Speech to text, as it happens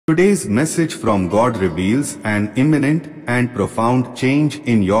Today's message from God reveals an imminent and profound change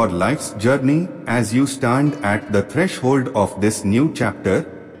in your life's journey. As you stand at the threshold of this new chapter,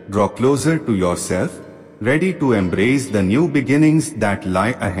 draw closer to yourself, ready to embrace the new beginnings that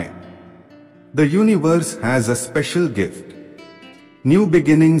lie ahead. The universe has a special gift. New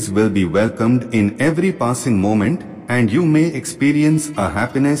beginnings will be welcomed in every passing moment, and you may experience a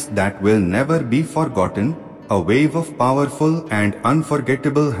happiness that will never be forgotten. A wave of powerful and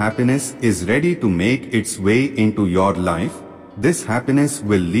unforgettable happiness is ready to make its way into your life. This happiness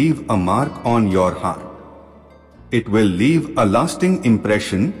will leave a mark on your heart. It will leave a lasting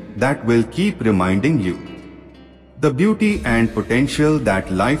impression that will keep reminding you the beauty and potential that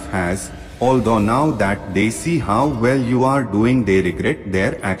life has. Although now that they see how well you are doing, they regret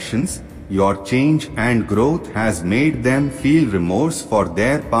their actions. Your change and growth has made them feel remorse for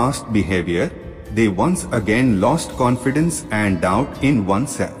their past behavior. They once again lost confidence and doubt in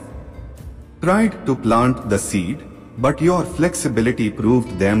oneself. Tried to plant the seed, but your flexibility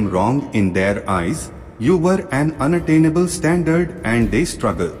proved them wrong in their eyes. You were an unattainable standard and they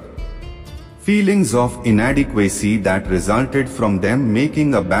struggled. Feelings of inadequacy that resulted from them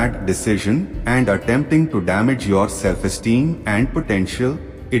making a bad decision and attempting to damage your self-esteem and potential.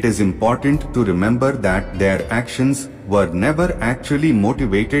 It is important to remember that their actions were never actually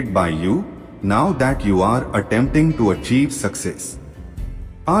motivated by you. Now that you are attempting to achieve success,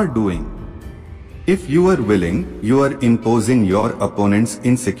 are doing. If you are willing, you are imposing your opponent's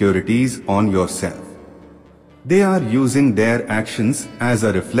insecurities on yourself. They are using their actions as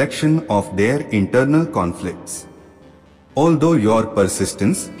a reflection of their internal conflicts. Although your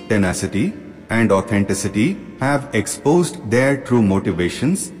persistence, tenacity, and authenticity have exposed their true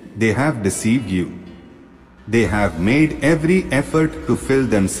motivations, they have deceived you. They have made every effort to fill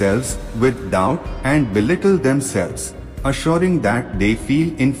themselves with doubt and belittle themselves, assuring that they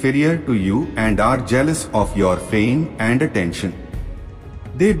feel inferior to you and are jealous of your fame and attention.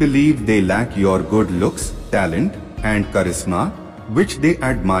 They believe they lack your good looks, talent, and charisma, which they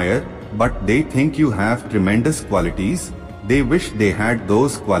admire, but they think you have tremendous qualities. They wish they had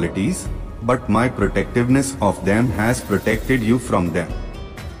those qualities, but my protectiveness of them has protected you from them.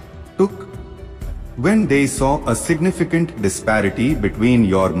 When they saw a significant disparity between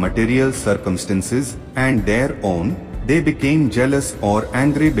your material circumstances and their own, they became jealous or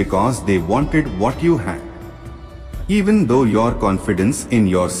angry because they wanted what you had. Even though your confidence in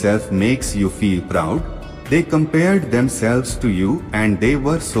yourself makes you feel proud, they compared themselves to you and they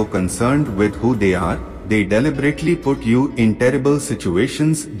were so concerned with who they are, they deliberately put you in terrible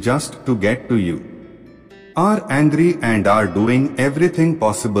situations just to get to you. Are angry and are doing everything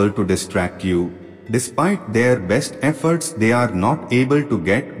possible to distract you. Despite their best efforts, they are not able to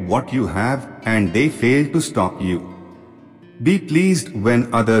get what you have and they fail to stop you. Be pleased when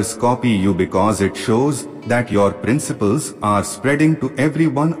others copy you because it shows that your principles are spreading to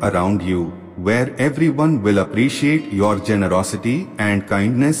everyone around you, where everyone will appreciate your generosity and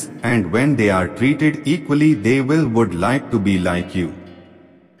kindness, and when they are treated equally they would like to be like you.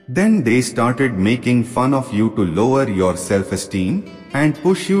 Then they started making fun of you to lower your self-esteem and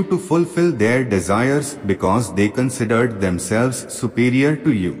push you to fulfill their desires because they considered themselves superior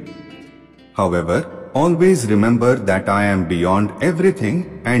to you. However, always remember that I am beyond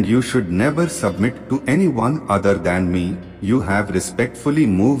everything and you should never submit to anyone other than me. You have respectfully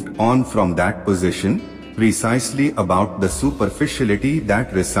moved on from that position, precisely about the superficiality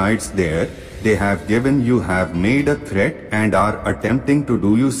that resides there. They have made a threat and are attempting to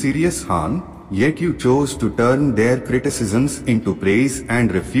do you serious harm, yet you chose to turn their criticisms into praise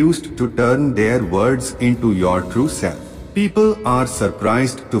and refused to turn their words into your true self. People are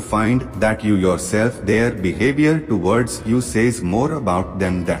surprised to find that you yourself, their behavior towards you says more about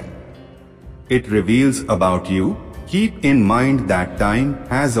them than it reveals about you. Keep in mind that time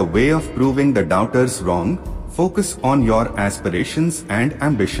has a way of proving the doubters wrong. Focus on your aspirations and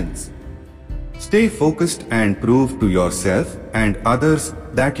ambitions. Stay focused and prove to yourself and others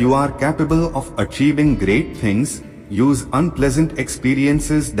that you are capable of achieving great things. Use unpleasant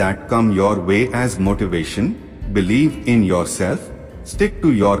experiences that come your way as motivation. Believe in yourself. Stick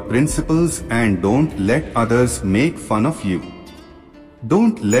to your principles and don't let others make fun of you.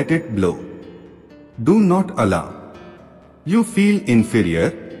 Don't let it blow. Do not allow you feel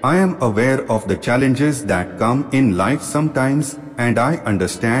inferior. I am aware of the challenges that come in life sometimes, and I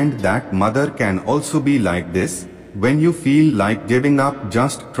understand that mother can also be like this. When you feel like giving up,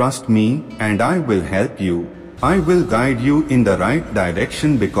 just trust me and I will help you. I will guide you in the right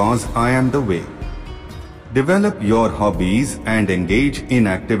direction because I am the way. Develop your hobbies and engage in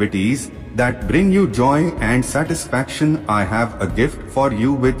activities that bring you joy and satisfaction. I have a gift for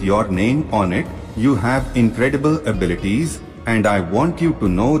you with your name on it. You have incredible abilities, and I want you to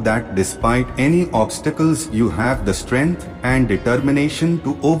know that despite any obstacles, you have the strength and determination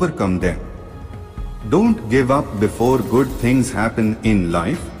to overcome them. Don't give up before good things happen in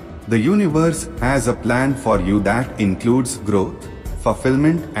life. The universe has a plan for you that includes growth,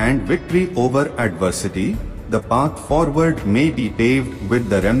 fulfillment, and victory over adversity. The path forward may be paved with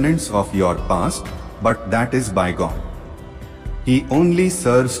the remnants of your past, but that is bygone. He only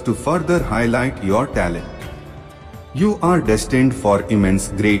serves to further highlight your talent. You are destined for immense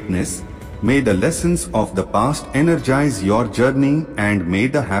greatness. May the lessons of the past energize your journey, and may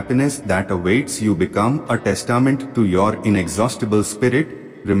the happiness that awaits you become a testament to your inexhaustible spirit.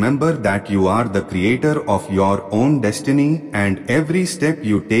 Remember that you are the creator of your own destiny, and every step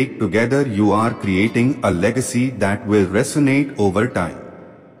you take together you are creating a legacy that will resonate over time.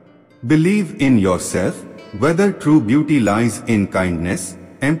 Believe in yourself, whether true beauty lies in kindness,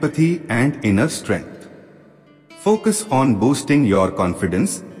 empathy, and inner strength. Focus on boosting your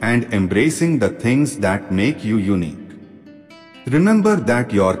confidence and embracing the things that make you unique. Remember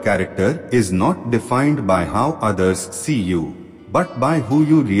that your character is not defined by how others see you, but by who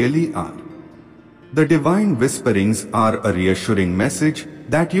you really are. The divine whisperings are a reassuring message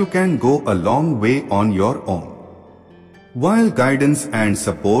that you can go a long way on your own. While guidance and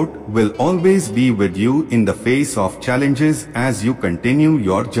support will always be with you in the face of challenges as you continue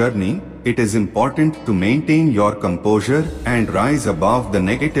your journey, it is important to maintain your composure and rise above the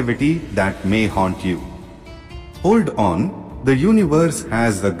negativity that may haunt you. Hold on. The universe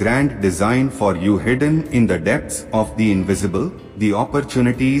has a grand design for you hidden in the depths of the invisible. The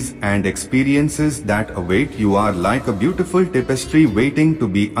opportunities and experiences that await you are like a beautiful tapestry waiting to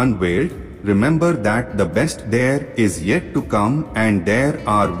be unveiled. Remember that the best there is yet to come, and there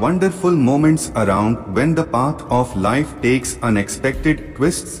are wonderful moments around when the path of life takes unexpected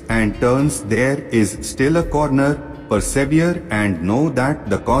twists and turns. There is still a corner. Persevere and know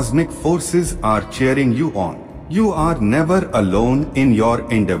that the cosmic forces are cheering you on. You are never alone in your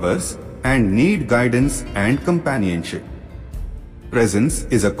endeavors and need guidance and companionship. Presence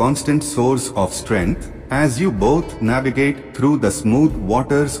is a constant source of strength as you both navigate through the smooth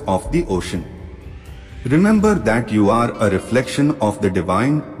waters of the ocean. Remember that you are a reflection of the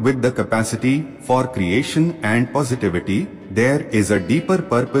divine with the capacity for creation and positivity. There is a deeper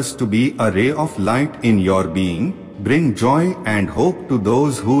purpose to be a ray of light in your being. Bring joy and hope to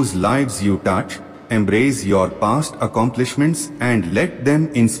those whose lives you touch. Embrace your past accomplishments and let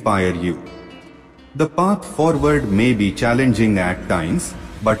them inspire you. The path forward may be challenging at times,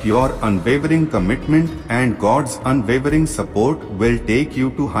 but your unwavering commitment and God's unwavering support will take you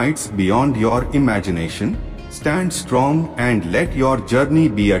to heights beyond your imagination. Stand strong and let your journey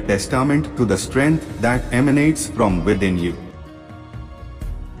be a testament to the strength that emanates from within you.